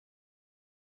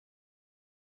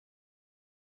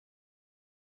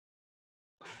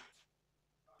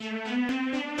Yo,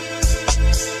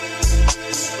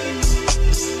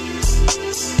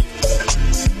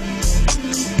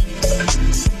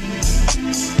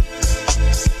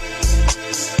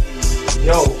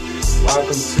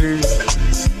 welcome to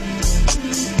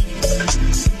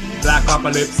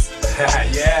Blackopolypse.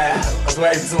 yeah, I was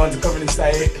waiting for someone to come in and say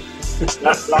it.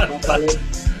 Blackopolypse.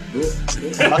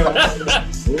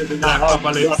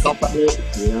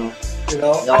 You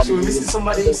know, actually we're missing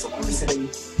somebody.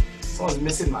 Someone's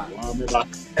missing, man.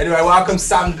 Anyway, welcome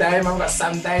Sam Day, man. We've got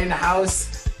Sam Day in the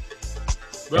house.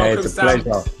 Welcome, it's a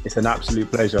pleasure. It's an absolute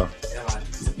pleasure. Yeah, man,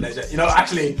 it's a pleasure. You know,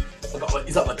 actually,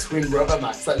 he's like my twin brother, man.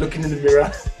 It's like looking in the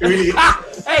mirror. Really?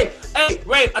 Hey,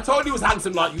 wait! I told you he was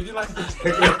handsome like you. Didn't like?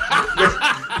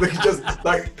 Look, just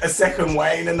like a second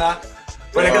Wayne and that.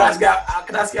 But I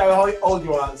can ask you how old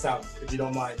you are, Sam, if you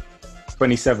don't mind.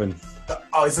 27.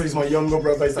 Oh, so he's my younger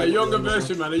brother. A younger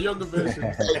version, man. A younger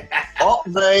version.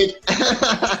 Upgrade.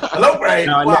 Hello, Upgrade.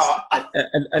 No, Wow.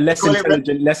 a less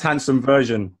intelligent, less handsome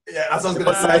version. Yeah, that's what I was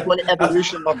gonna say. Call it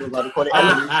evolution, my brother. Call it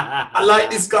evolution. I like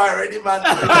this guy already, man.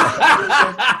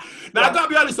 Now I gotta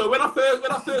be honest though. When I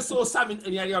first saw Sam and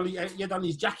he had on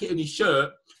his jacket and his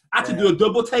shirt, I had to do a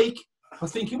double take. I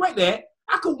was thinking, wait there,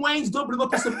 how come Wayne's doubling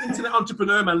up as some internet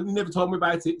entrepreneur, man? He never told me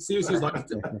about it. Seriously, it's like,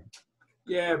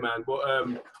 yeah, man. But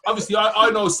obviously, I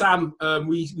know Sam.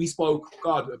 We spoke,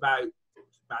 God, about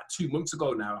 2 months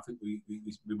ago now. I think we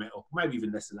met up, maybe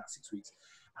even less than that, 6 weeks.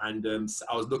 And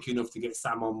I was lucky enough to get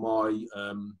Sam on my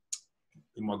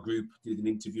in my group. Did an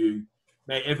interview.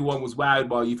 Mate, everyone was wowed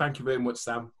by you. Thank you very much,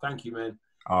 Sam. Thank you, man.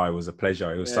 Oh, it was a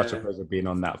pleasure. It was such a pleasure being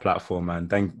on that platform, man.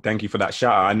 Thank you for that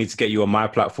shout out. I need to get you on my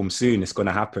platform soon. It's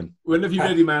gonna happen. Whenever you're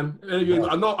ready, man.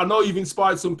 I know you've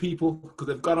inspired some people because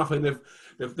they've gone off and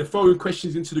they're throwing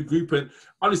questions into the group. And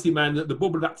honestly, man, the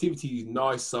bubble of activity is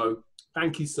nice. So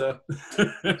thank you, sir.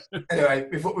 Anyway,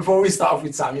 before we start off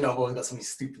with Sam, you know, I've always got something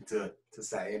stupid to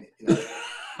say, innit? You know?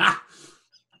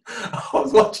 I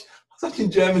was watching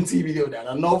German TV the other day, and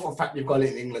I know for a fact you've got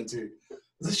it in England too.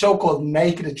 There's a show called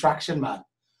Naked Attraction, man.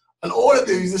 And all it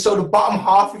do is to show the bottom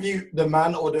half of you, the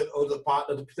man or the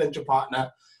partner, the potential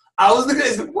partner. I was looking at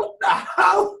this, like, what the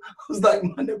hell? I was like,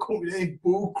 man, they're calling me any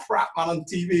bull crap, man, on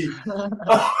TV.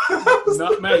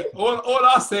 No, mate, all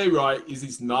I say, right, is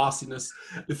it's nastiness.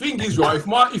 The thing is, right, if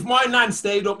my nan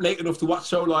stayed up late enough to watch a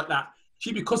show like that,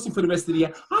 she'd be cussing for the rest of the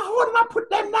year. Oh, what am I put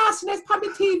them nastiness on the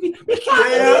TV? We can't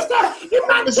use that. You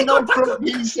man, There's no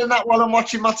peace in that while I'm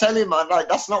watching my telly, man. Like,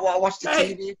 that's not what I watch the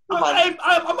TV for, man.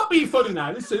 I'm not being funny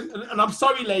now. Listen, and I'm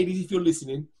sorry, ladies, if you're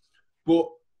listening, but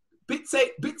bits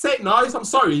ain't nice. I'm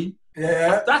sorry.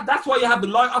 Yeah. That's why you have the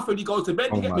light off when you go to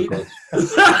bed. You get me?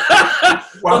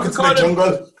 Welcome to the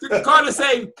jungle. To kind of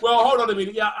say, well, hold on a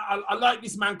minute. Yeah, I like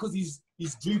this man because he's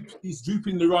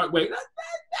drooping the right way.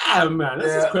 Damn, man,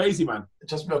 that's just crazy, man.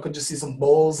 Just I could just see some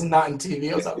balls and that on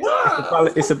TV. I was like,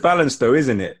 what? It's a balance, though,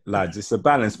 isn't it, lads? It's a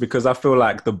balance because I feel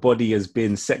like the body has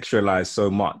been sexualized so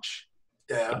much.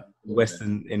 Yeah.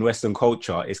 In Western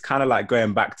culture, it's kind of like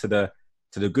going back to the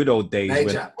good old days when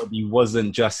the body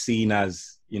wasn't just seen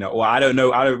as, you know, or I don't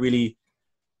know. I don't really.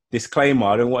 Disclaimer: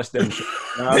 I don't watch them.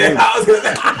 You know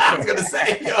I was gonna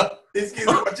say, yo, this kid's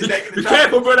watching Naked Attraction. Be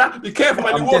careful, brother. Be careful,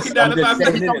 man. You're walking down the path.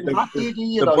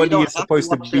 The body is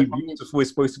supposed to be beautiful. It's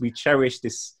supposed to be cherished.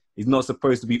 This is not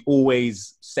supposed to be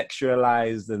always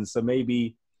sexualized, and so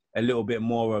maybe a little bit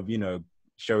more of, you know,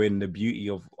 showing the beauty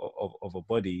of a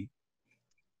body.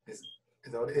 Is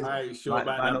that what it is? Are you sure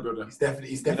about that, brother?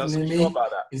 He's definitely me.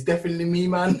 He's definitely me,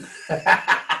 man.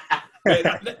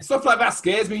 Stuff like that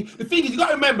scares me. The thing is, you got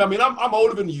to remember, I mean, I'm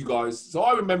older than you guys, so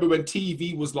I remember when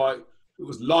TV was like, it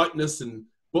was lightness and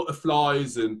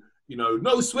butterflies and, you know,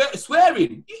 no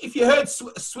swearing. If you heard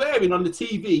swearing on the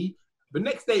TV, the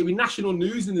next day it would be national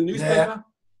news in the newspaper. Yeah.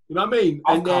 You know what I mean?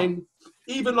 And then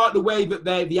even like the way that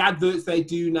the adverts they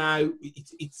do now,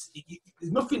 it's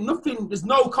nothing. There's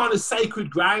no kind of sacred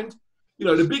ground. You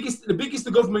know, the biggest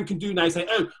the government can do now is say,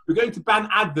 oh, we're going to ban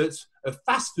adverts of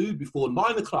fast food before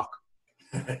 9 o'clock.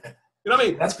 You know what I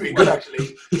mean? That's pretty good,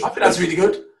 actually. I think that's really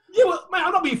good. Yeah, well, mate,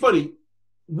 I'm not being funny.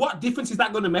 What difference is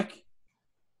that going to make?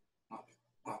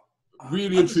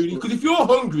 Really and truly. Because if you're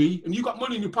hungry and you've got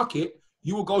money in your pocket,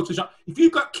 you will go to the shop. If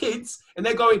you've got kids and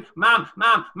they're going, Mom,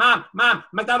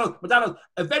 McDonald's,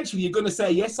 eventually you're going to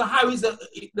say yes. So how is it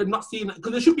they're not seeing it?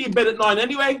 Because they should be in bed at 9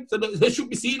 anyway. So they should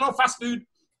be seeing on fast food.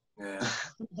 Yeah.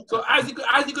 So how's he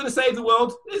going to save the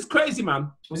world? It's crazy,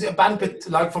 man. Was it a ban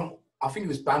like from, I think it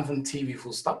was banned from TV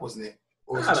full stop, wasn't it?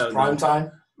 Or was it just prime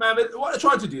time? Man, what they're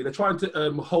trying to do, they're trying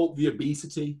to halt the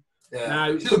obesity. Yeah. Now,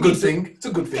 it's a good thing. It's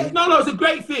a good thing. No, it's a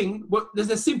great thing. But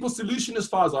there's a simple solution as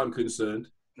far as I'm concerned.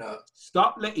 No.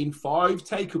 Stop letting 5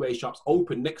 takeaway shops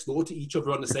open next door to each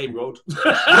other on the same road.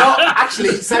 No,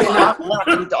 actually, saying that.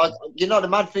 You know, the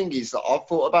mad thing is that I've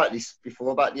thought about this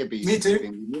before about the obesity Me too.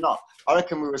 thing. You know, I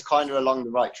reckon we was kind of along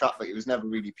the right track, but it was never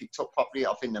really picked up properly.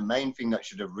 I think the main thing that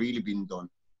should have really been done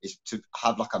is to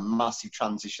have like a massive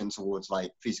transition towards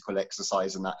like physical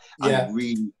exercise and that. Yeah. And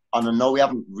really, and I know we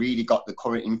haven't really got the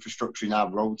current infrastructure in our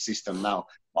road system now,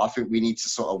 but I think we need to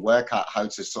sort of work out how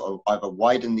to sort of either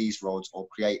widen these roads or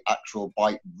create actual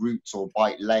bike routes or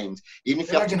bike lanes. Even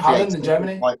if you have to create Holland and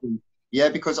Germany. Yeah,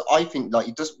 because I think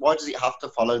like why does it have to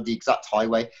follow the exact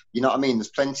highway? You know what I mean? There's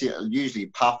plenty of usually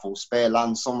path or spare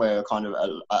land somewhere, kind of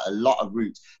a lot of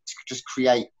routes to just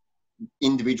create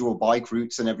individual bike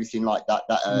routes and everything like that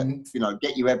you know,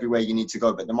 get you everywhere you need to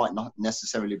go, but they might not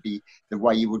necessarily be the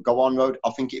way you would go on road. I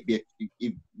think it'd be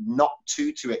not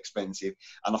too expensive,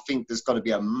 and I think there's got to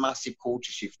be a massive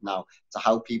culture shift now to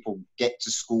how people get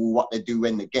to school, what they do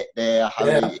when they get there, how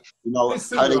they, you know,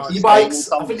 how they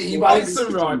e-bikes. I think the e-bikes.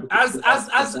 Right. As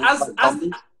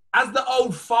the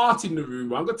old fart in the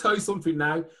room, I'm gonna tell you something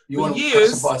now.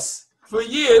 For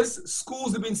years,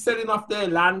 schools have been selling off their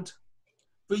land.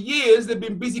 For years, they've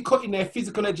been busy cutting their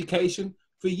physical education.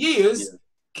 For years,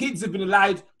 kids have been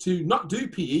allowed to not do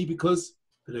PE because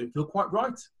they don't feel quite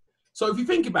right. So if you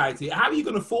think about it, how are you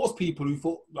going to force people who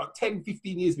for like 10,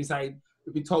 15 years been saying,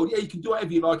 have been told, yeah, you can do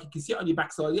whatever you like, you can sit on your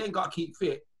backside, you ain't got to keep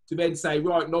fit, to then say,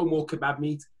 right, no more kebab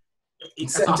meat.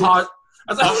 It's a hard...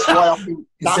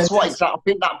 That's why I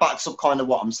think that backs up kind of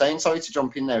what I'm saying. Sorry to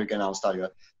jump in there again, Alstallio,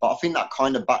 but I think that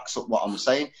kind of backs up what I'm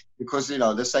saying, because, you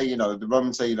know, they say, you know, the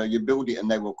Romans say, you know, you build it and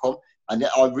they will come. And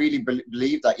I really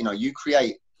believe that, you know, you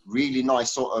create really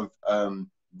nice sort of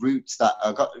routes that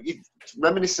are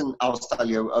reminiscent,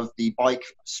 Alstallio, of the bike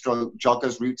stroke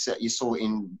joggers routes that you saw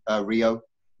in Rio.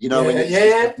 You know,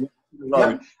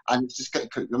 road, and it's just,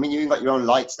 I mean, you've got your own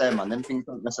lights there, man. Them things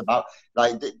don't mess about.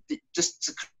 Like, just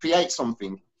to create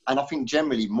something, and I think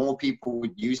generally more people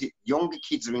would use it. Younger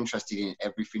kids are interested in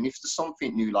everything. If there's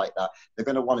something new like that, they're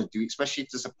going to want to do it, especially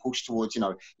if there's a push towards, you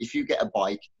know, if you get a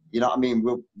bike, you know what I mean,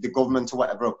 the government or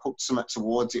whatever will put something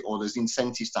towards it, or there's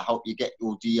incentives to help you get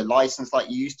or do your license like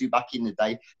you used to back in the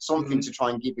day, something to try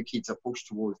and give the kids a push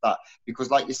towards that. Because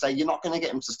like you say, you're not going to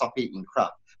get them to stop eating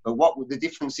crap. But what the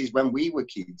difference is, when we were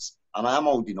kids, and I am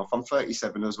old enough, I'm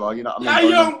 37 as well, you know what I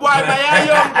mean? Young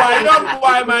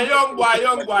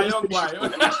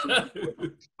boy.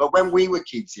 But when we were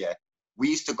kids, we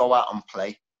used to go out and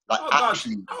play. Like,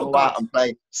 go out and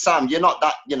play. Sam, you're not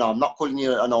that, you know, I'm not calling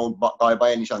you an old guy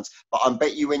by any chance, but I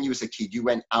bet you when you was a kid, you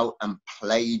went out and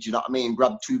played, you know what I mean?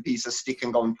 Grab 2 pieces of stick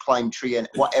and go and climb tree and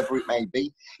whatever it may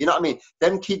be. You know what I mean?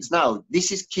 Them kids now,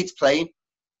 this is kids playing.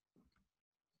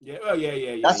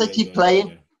 That's a kid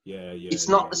playing. It's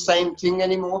not the same thing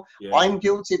anymore. I'm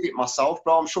guilty of it myself,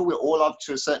 bro. I'm sure we all have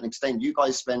to a certain extent. You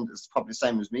guys spend, it's probably the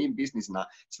same as me in business and that,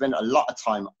 spend a lot of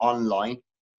time online.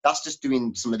 That's just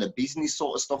doing some of the business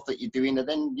sort of stuff that you're doing, and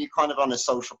then you're kind of on a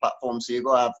social platform, so you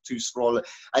go have to scroll,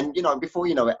 and you know, before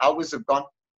you know it, hours have gone,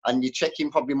 and you check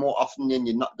in probably more often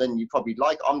than you probably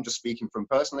like. I'm just speaking from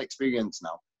personal experience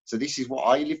now, so this is what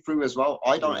I live through as well.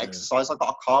 I don't exercise. I got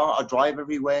a car. I drive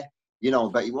everywhere. You know,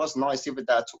 but it was nice the other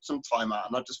day. I took some time out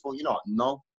and I just thought, you know what,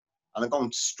 no. And I'm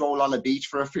going to stroll on the beach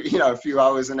for a few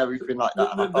hours and everything like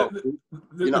that.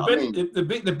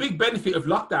 The big benefit of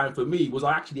lockdown for me was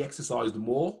I actually exercised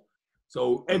more.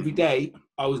 So every day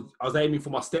I was aiming for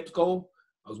my steps goal.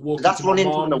 I was walking. That's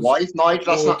running from the wife, Nigel.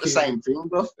 That's not the same thing,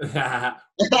 bro.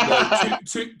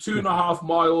 2.5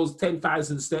 miles,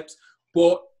 10,000 steps.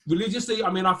 But religiously, I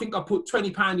mean, I think I put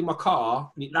 £20 in my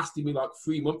car and it lasted me like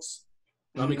 3 months.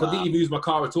 I mean, I didn't even use my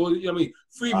car at all. I mean,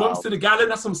 3 months to the gallon,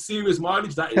 that's some serious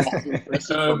mileage, that is.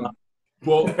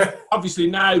 But obviously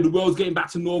now the world's getting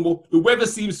back to normal. The weather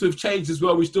seems to have changed as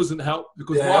well, which doesn't help,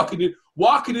 because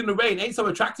walking in the rain ain't so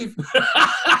attractive. But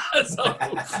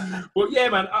yeah,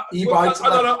 man, I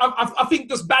don't know. I think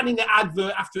just banning the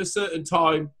advert after a certain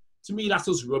time, to me, that's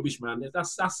just rubbish, man.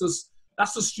 That's just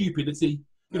stupidity.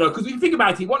 You know, because if you think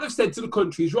about it, what they've said to the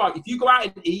country is, right, if you go out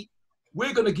and eat,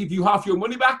 we're going to give you half your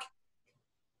money back.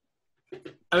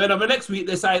 And then on the next week,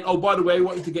 they're saying, oh, by the way, we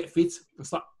want you to get fit.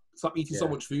 Stop eating so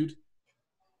much food.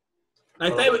 Now,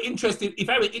 if they were interested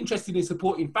in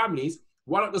supporting families,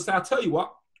 why not just say, I'll tell you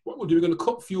what we'll do, we're going to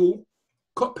cut fuel,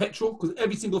 cut petrol, because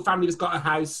every single family that's got a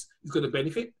house is going to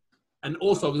benefit. And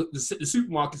also the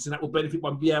supermarkets and that will benefit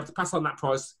by being able to pass on that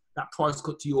price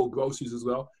cut to your groceries as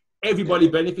well. Everybody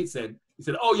benefits then. He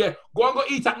said, oh yeah, go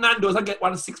eat at Nando's and get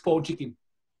 1 6-pound chicken.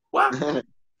 What?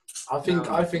 I think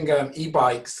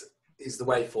e-bikes is the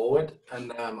way forward,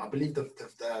 and I believe the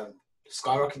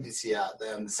skyrocketed this year,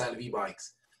 the sale of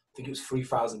e-bikes. think it was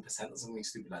 3,000% or something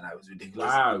stupid like that. It was ridiculous.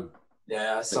 Wow.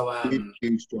 Yeah. So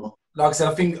Huge draw. like I said,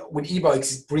 I think with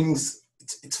e-bikes,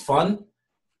 it's fun.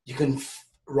 You can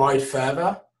ride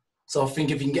further. So I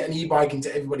think if you can get an e-bike into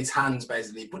everybody's hands,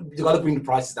 basically, but you've got to bring the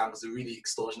prices down because they're really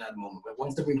extortionate at the moment. But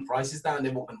once they bring the prices down, they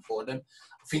won't afford them.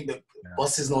 I think that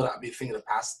buses and all that will be a thing of the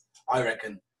past, I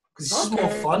reckon. Because it's just more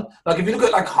fun. Like if you look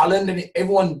at like Holland, and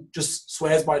everyone just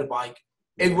swears by the bike.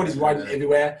 Everybody's riding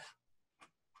everywhere.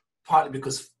 Partly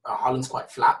because Holland's quite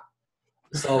flat.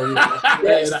 So you know,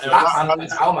 it's flat, man.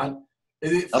 It's how, man.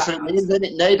 Is it That's what it means, isn't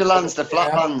it? Netherlands, the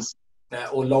flat lands.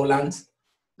 Or lowlands.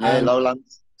 Yeah,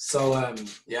 lowlands. So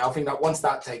yeah, I think that once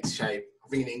that takes shape, I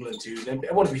think in England too, then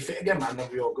everyone will be fit again, man. Then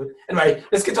we're all good. Anyway,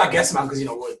 let's get to our guest, man, because you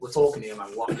know we're talking here, man.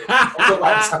 I want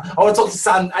to talk to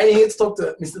Sam. I ain't here to talk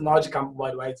to Mr. Nigel Campbell,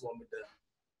 by the way. It's the one with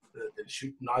the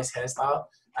shoot nice hairstyle,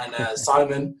 and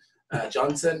Simon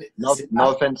Johnson. No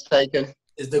offense taken.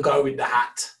 Is the guy with the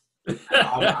hat?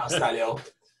 Alstallio,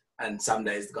 and Sam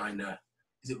Day is the guy in the.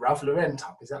 Is it Ralph Lauren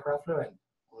top? Is that Ralph Lauren?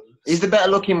 He's the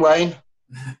better looking Wayne.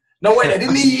 No, wait,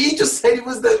 didn't he? He just said he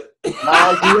was the.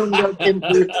 No,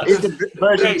 he's the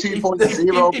version 2.0.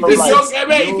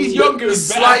 If he's younger,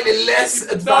 he's slightly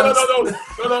less advanced.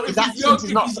 No. If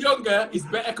he's younger, it's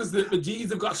better because the G's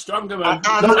have got stronger, man.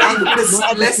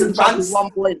 Less advanced.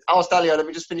 1 point. Alstallio, let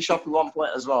me just finish off with 1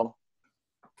 point as well.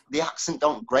 The accent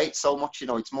don't grate so much, you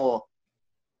know. It's more.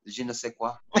 Je ne sais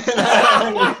quoi.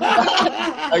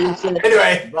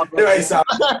 Anyway, Sam.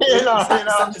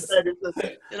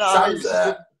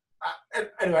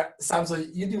 Anyway, Sam, so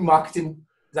you do marketing,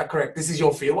 is that correct? This is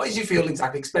your field. What is your field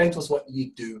exactly? Explain to us what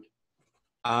you do.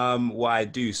 What I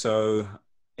do, so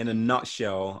in a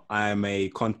nutshell, I'm a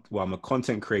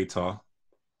content creator,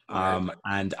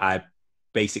 and I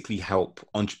basically help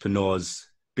entrepreneurs,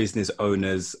 business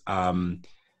owners,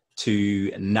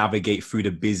 to navigate through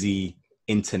the busy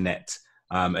internet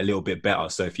a little bit better.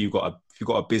 So if you've got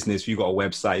a business, you've got a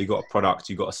website, you've got a product,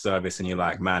 you've got a service, and you're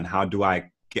like, man, how do I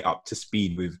get up to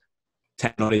speed with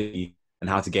technology and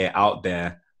how to get it out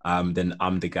there, then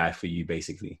I'm the guy for you,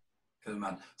 basically. Good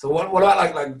man. So what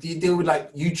about like do you deal with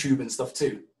like YouTube and stuff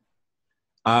too?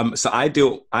 So I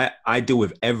deal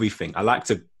with everything. I like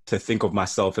to think of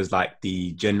myself as like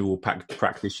the general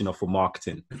practitioner for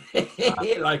marketing.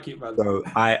 Like it, man. So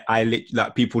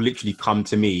like people literally come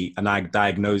to me and I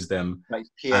diagnose them. Like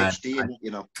PhD,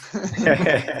 you know.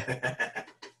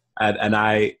 and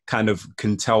I kind of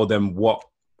can tell them what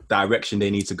direction they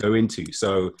need to go into.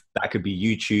 So that could be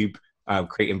YouTube,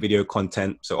 creating video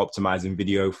content, so optimizing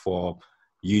video for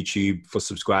YouTube, for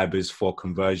subscribers, for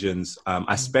conversions.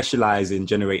 I specialize in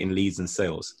generating leads and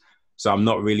sales. So I'm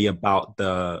not really about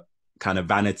the kind of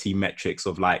vanity metrics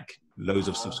of like loads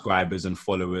of subscribers and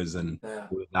followers and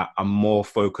all of that. I'm more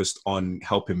focused on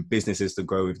helping businesses to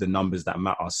grow with the numbers that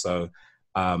matter. So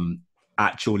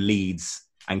actual leads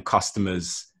and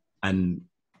customers and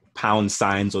pound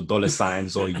signs or dollar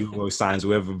signs or euro signs,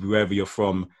 wherever you're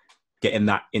from, getting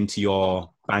that into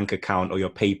your bank account or your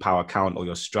PayPal account or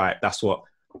your Stripe. That's what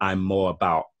I'm more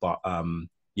about. But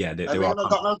yeah, there are. I've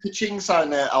got no ka-ching sign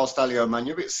there, Alstallio, man.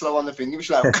 You're a bit slow on the thing. You're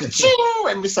just like ka-ching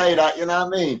when we say that. You know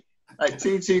what I mean? Like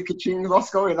two ka-ching. What's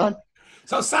going on?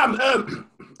 So Sam,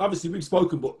 obviously we've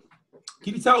spoken, but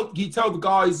can you tell the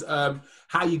guys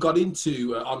how you got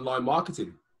into online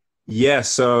marketing? Yeah,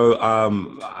 so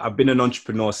I've been an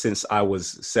entrepreneur since I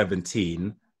was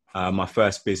 17. My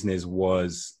first business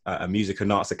was a music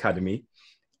and arts academy.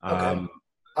 Okay.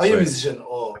 Are you a musician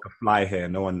or like a fly here?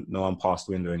 No one passed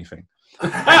wind or anything.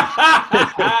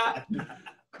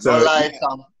 So,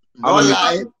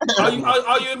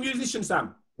 are you a musician,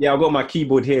 Sam? Yeah, I've got my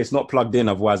keyboard here. It's not plugged in,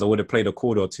 otherwise I would have played a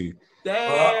chord or two.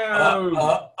 Damn.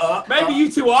 Maybe you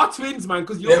two are twins, man,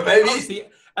 because you're obviously.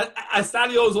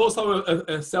 Alstallio is also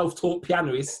a self-taught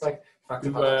pianist. She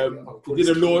did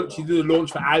a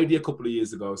launch for Audi a couple of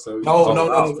years ago. So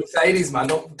no, Mercedes, man.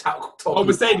 Don't talk. Oh,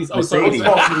 Mercedes. Oh, sorry.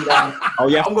 Oh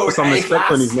yeah, put some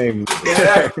respect on his name.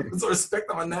 Yeah, put some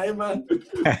respect on my name, man.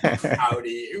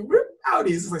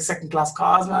 Audi is like second-class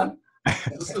cars, man.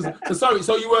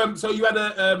 So you had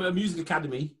a music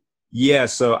academy. Yeah,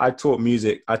 so I taught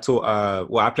music. I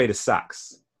played the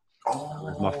sax.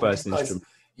 Oh, my first instrument.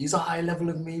 He's a high level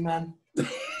of me, man.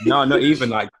 No, not even.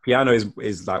 Like piano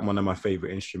is like one of my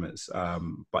favorite instruments.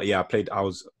 But yeah, I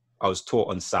was taught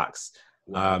on sax.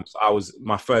 So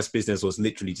my first business was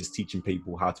literally just teaching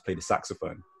people how to play the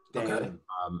saxophone. Okay.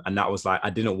 And that was like,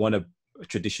 I didn't want a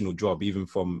traditional job. Even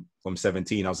from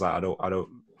 17, I was like, I don't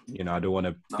want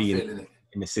to be in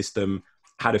the system.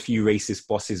 Had a few racist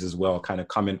bosses as well, kind of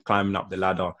climbing up the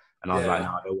ladder. And I was like,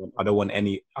 no, I don't want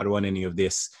any of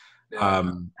this.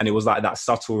 And it was like that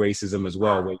subtle racism as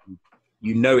well, where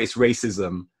you know it's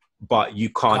racism, but you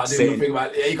can't say anything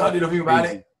about it. Yeah, you can't do nothing about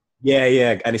it.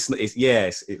 Yeah, and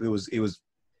it was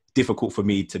difficult for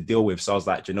me to deal with. So I was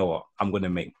like, you know what, I'm gonna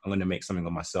make something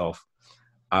of myself.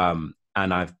 And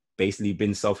I've basically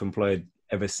been self-employed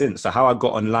ever since. So how I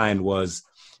got online was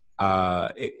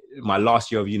my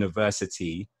last year of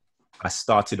university. I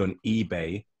started on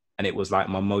eBay, and it was like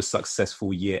my most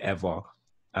successful year ever.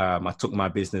 I took my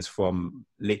business from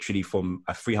a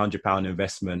 £300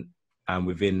 investment, and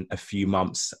within a few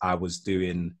months, I was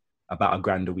doing about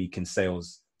 $1,000 a week in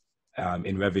sales,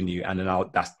 in revenue. And then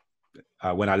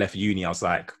when I left uni, I was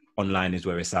like, online is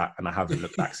where it's at, and I haven't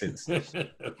looked back since.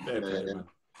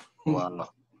 Wow.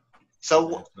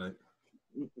 So,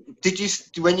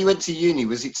 when you went to uni,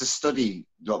 was it to study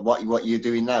what you're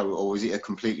doing now, or was it a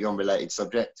completely unrelated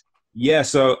subject? Yeah,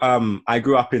 so I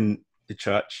grew up in the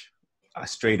church. I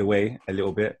strayed away a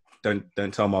little bit. Don't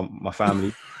tell my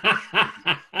family.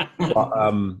 But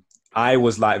I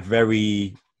was like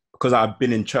because I've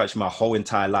been in church my whole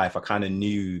entire life. I kind of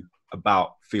knew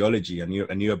about theology. I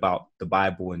knew about the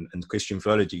Bible and Christian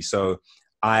theology. So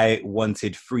I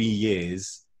wanted 3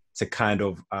 years to kind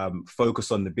of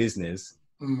focus on the business,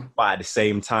 but at the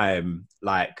same time,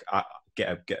 like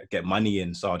get money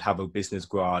in. So I'd have a business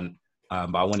grant.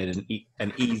 But I wanted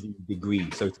an easy degree,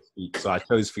 so to speak. So I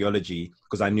chose theology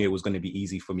because I knew it was going to be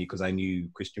easy for me, because I knew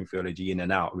Christian theology in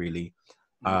and out, really.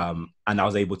 And I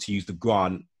was able to use the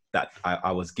grant that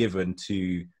I was given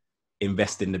to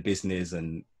invest in the business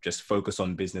and just focus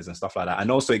on business and stuff like that. And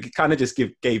also it kind of just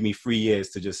gave me 3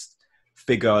 years to just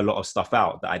figure a lot of stuff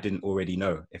out that I didn't already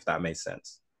know, if that made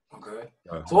sense. Okay.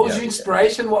 So what was your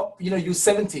inspiration? What, you're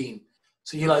 17.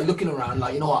 So you're like looking around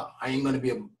like, you know what, I ain't going to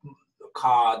be a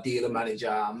car dealer manager.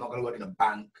 I'm not going to work in a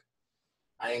bank.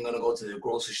 I ain't going to go to the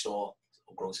grocery store,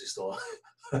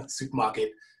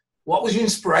 supermarket. What was your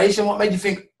inspiration? What made you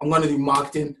think I'm going to do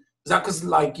marketing? Is that because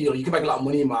you can make a lot of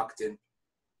money in marketing?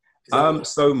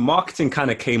 So marketing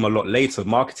kind of came a lot later.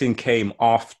 Marketing came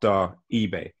after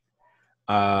eBay.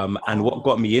 And what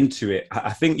got me into it,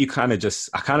 I think I kind of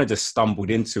just stumbled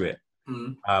into it.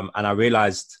 And I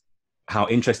realized how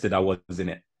interested I was in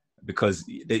it, because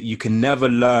you can never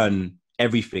learn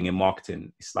everything in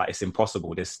marketing. It's like, it's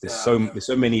impossible. There's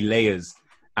so many layers,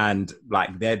 and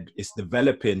like it's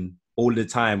developing all the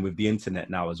time with the internet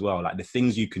now as well. Like the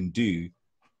things you can do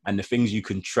and the things you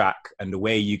can track and the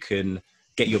way you can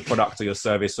get your product or your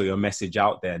service or your message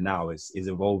out there now is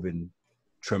evolving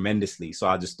tremendously. So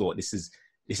I just thought this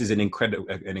is an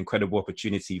incredible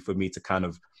opportunity for me to kind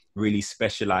of really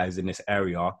specialize in this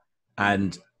area,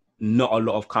 and not a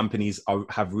lot of companies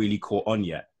have really caught on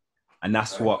yet. And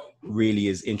that's what really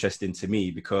is interesting to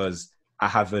me, because I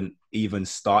haven't even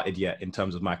started yet in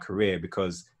terms of my career,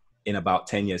 because in about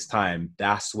 10 years time,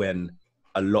 that's when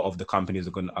a lot of the companies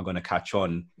are going to catch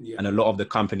on. Yeah. And a lot of the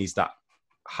companies that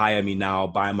hire me now,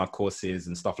 buy my courses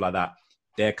and stuff like that,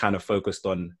 they're kind of focused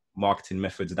on marketing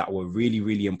methods that were really,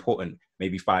 really important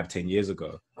maybe 5-10 years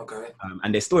ago. Okay.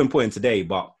 And they're still important today,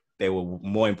 but they were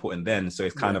more important then. So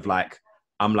it's kind of like,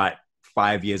 I'm like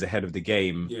 5 years ahead of the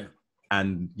game. Yeah.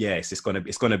 And yes, it's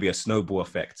gonna be a snowball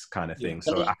effect kind of thing.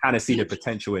 So I kind of see the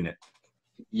potential in it.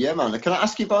 Yeah, man. Can I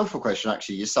ask you both a question,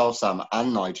 actually, yourself, Sam,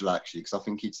 and Nigel, actually, because I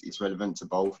think it's relevant to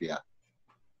both here.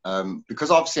 Because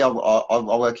obviously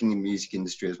I work in the music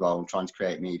industry as well. I'm trying to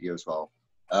create media as well.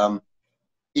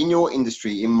 In your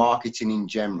industry, in marketing in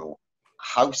general,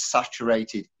 how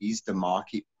saturated is the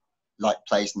market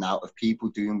place now of people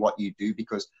doing what you do?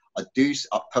 Because I do,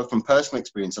 from personal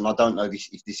experience, and I don't know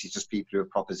if this is just people who have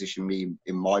propositioned me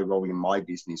in my role in my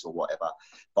business or whatever,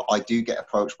 but I do get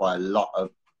approached by a lot of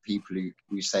people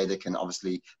who say they can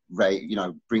obviously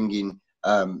bring in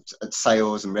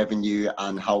sales and revenue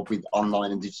and help with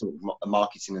online and digital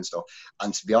marketing and stuff.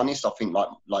 And to be honest, I think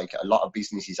like a lot of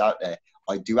businesses out there,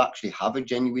 I do actually have a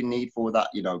genuine need for that,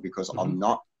 because I'm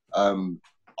not an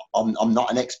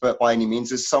expert by any means.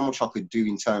 There's so much I could do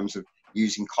in terms of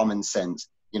using common sense,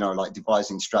 like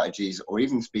devising strategies, or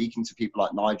even speaking to people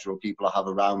like Nigel or people I have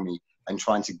around me and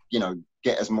trying to,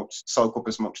 soak up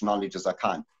as much knowledge as I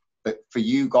can. But for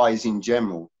you guys in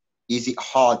general, is it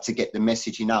hard to get the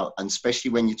messaging out? And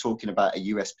especially when you're talking about a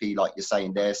USP, like you're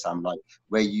saying there, Sam, like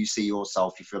where you see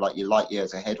yourself, you feel like you're light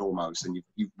years ahead almost, and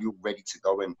you're ready to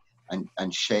go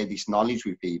and share this knowledge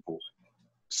with people.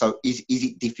 So is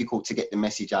it difficult to get the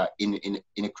message out in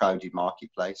a crowded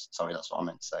marketplace? Sorry, that's what I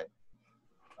meant to say.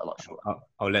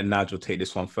 I'll let Nigel take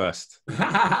this one first.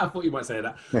 I thought you might say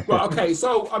that. Well, okay.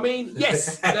 So, I mean,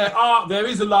 yes, there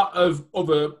is a lot of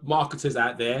other marketers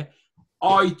out there.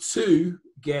 I too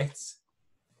get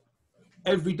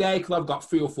every day, because I've got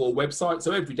 3 or 4 websites,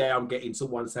 so every day I'm getting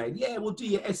someone saying, yeah, we'll do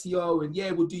your SEO, and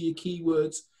yeah, we'll do your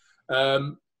keywords.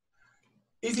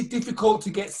 Is it difficult to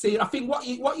get seen? I think what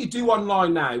you do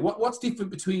online now, what's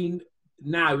different between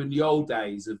now and the old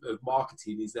days of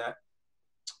marketing is that,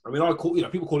 I mean,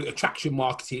 people call it attraction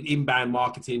marketing, inbound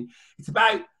marketing. It's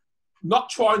about not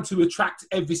trying to attract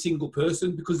every single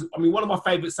person, because, I mean, one of my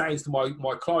favorite sayings to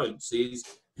my clients is,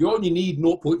 you only need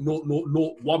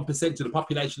 0.0001% of the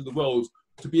population of the world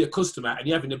to be a customer, and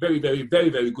you're having a very, very, very,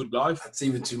 very good life. That's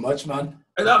even too much, man.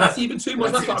 That's even too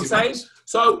much. That's what I'm saying.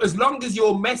 So as long as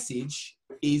your message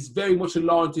is very much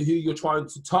aligned to who you're trying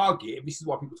to target, and this is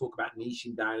why people talk about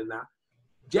niching down and that.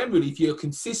 Generally, if you're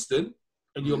consistent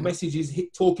and your message is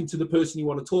talking to the person you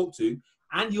want to talk to,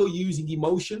 and you're using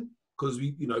emotion, because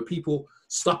people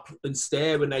stop and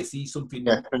stare when they see something.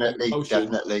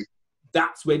 Definitely.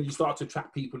 That's when you start to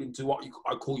attract people into what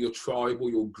I call your tribe or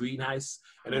your greenhouse,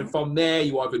 and then from there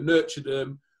you either nurture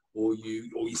them or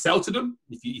you sell to them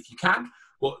if you can.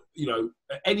 But at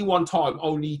any one time,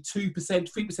 only 2%,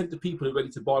 3% of the people are ready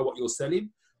to buy what you're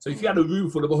selling. So if you had a room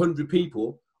full of 100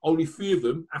 people, only 3 of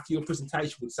them after your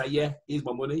presentation would say, "Yeah, here's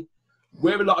my money."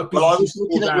 Where a lot of businesses. Well, I was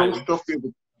looking at your stuff.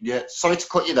 Yeah, sorry to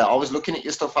cut you there. I was looking at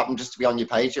your stuff, happened just to be on your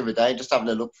page every day, just having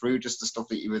a look through just the stuff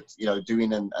that you were,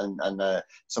 doing and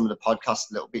some of the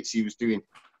podcast little bits you was doing.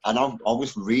 And I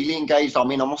was really engaged. I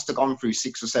mean, I must have gone through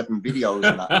 6 or 7 videos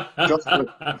and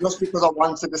that, just because I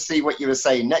wanted to see what you were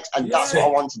saying next. And that's what I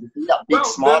wanted to see, that big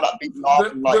smile, that big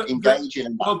laugh, and like engaging.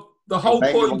 And the whole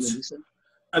point,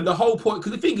 and the whole point,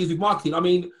 because the thing is with marketing, I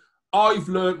mean, I've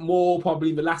learned more probably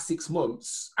in the last 6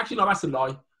 months. Actually, no, that's a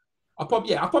lie. I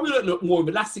probably learned more in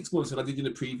the last 6 months than I did in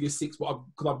the previous 6, but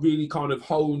because I've really kind of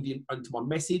honed into my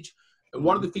message. And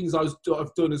one of the things I've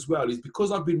done as well is,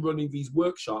 because I've been running these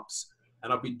workshops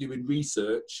and I've been doing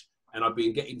research and I've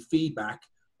been getting feedback,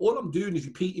 all I'm doing is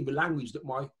repeating the language that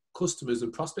my customers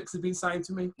and prospects have been saying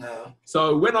to me. Yeah.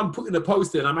 So when I'm putting a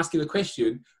post in and I'm asking a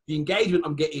question, the engagement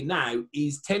I'm getting now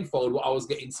is tenfold what I was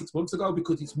getting 6 months ago,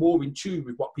 because it's more in tune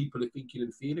with what people are thinking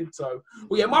and feeling. So,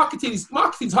 well, yeah, marketing's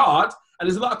hard and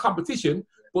there's a lot of competition,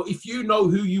 but if you know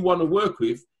who you want to work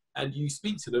with and you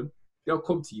speak to them, they'll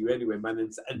come to you anyway, man.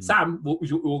 And Sam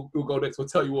will go next. We'll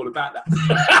tell you all about that.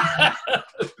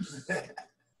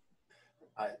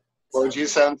 What would you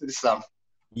say to this, Sam?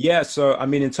 Yeah, so I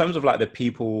mean, in terms of like the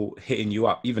people hitting you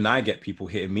up, even I get people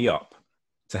hitting me up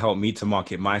to help me to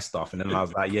market my stuff, and then I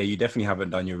was like, yeah, you definitely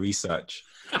haven't done your research.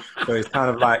 So it's kind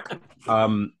of like I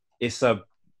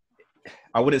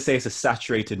wouldn't say it's a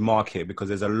saturated market, because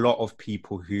there's a lot of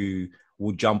people who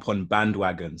will jump on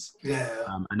bandwagons. Yeah.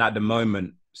 And at the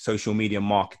moment, social media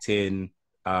marketing,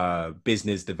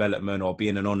 business development, or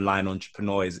being an online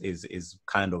entrepreneur is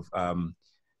kind of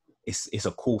it's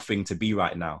a cool thing to be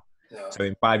right now. Yeah. So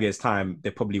in 5 years' time,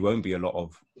 there probably won't be a lot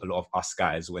of us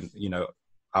guys when,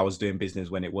 I was doing business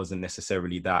when it wasn't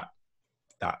necessarily that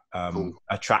cool,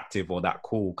 attractive or that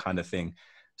cool kind of thing.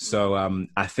 So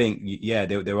I think, yeah,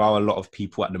 there are a lot of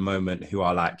people at the moment who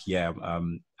are like, yeah,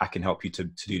 I can help you to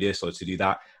do this or to do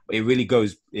that. But it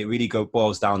really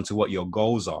boils down to what your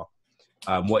goals are.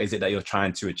 What is it that you're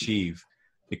trying to achieve?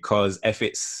 Because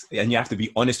and you have to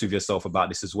be honest with yourself about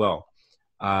this as well.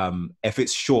 If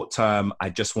it's short term,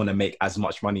 I just want to make as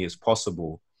much money as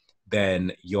possible,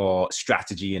 then your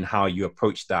strategy and how you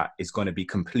approach that is going to be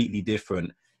completely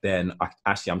different than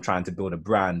I'm trying to build a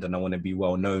brand and I want to be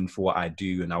well known for what I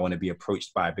do and I want to be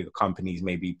approached by bigger companies,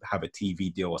 maybe have a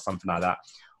TV deal or something like that.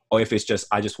 Or if it's just,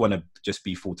 I just want to just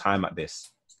be full time at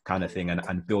this kind of thing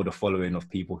and build a following of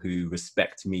people who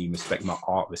respect me, respect my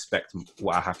art, respect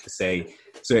what I have to say.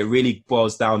 So it really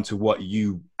boils down to what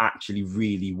you actually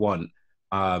really want.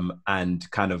 And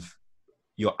kind of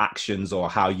your actions or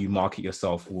how you market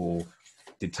yourself will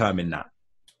determine that,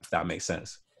 if that makes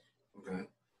sense. Okay.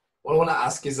 What I want to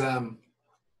ask is, okay,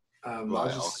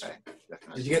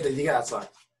 did you get that slide?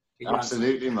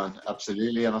 Absolutely, man,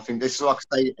 absolutely. And I think this is, like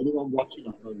I say, anyone watching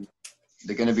at home,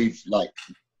 they're going to be like,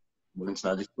 willing to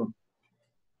know this one.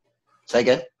 Say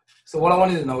again. So what I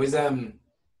wanted to know is,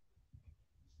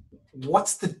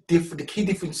 what's the key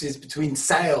differences between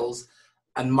sales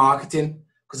and marketing?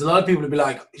 Because a lot of people would be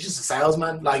like, it's just a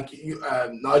salesman. Like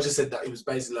Nigel said that it was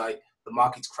basically like the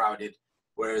market's crowded,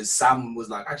 whereas Sam was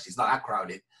like, actually, it's not that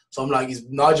crowded. So I'm like, is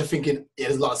Nigel thinking, yeah,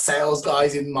 there's a lot of sales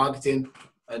guys in marketing,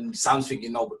 and Sam's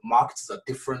thinking, no, but marketers are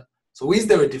different. So is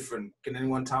there a different? Can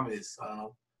anyone tell me this? I don't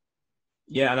know.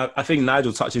 Yeah, and I think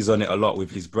Nigel touches on it a lot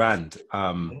with his brand.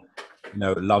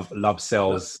 Love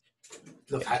sells.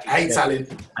 Look, I hate selling.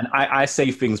 And I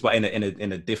say things, but in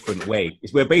a different way.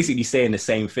 We're basically saying the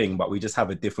same thing, but we just have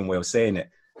a different way of saying it.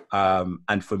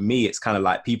 And for me, it's kind of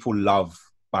like people love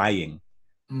buying.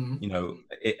 You know,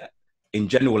 in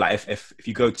general, like if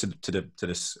you go to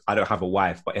this, I don't have a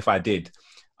wife, but if I did,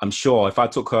 I'm sure if I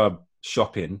took her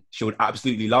shopping, she would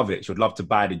absolutely love it. She would love to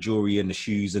buy the jewelry and the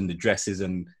shoes and the dresses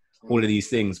and all of these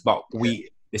things. But the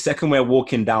second we're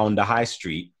walking down the high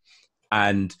street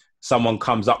and someone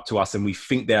comes up to us and we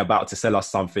think they're about to sell us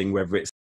something, whether it's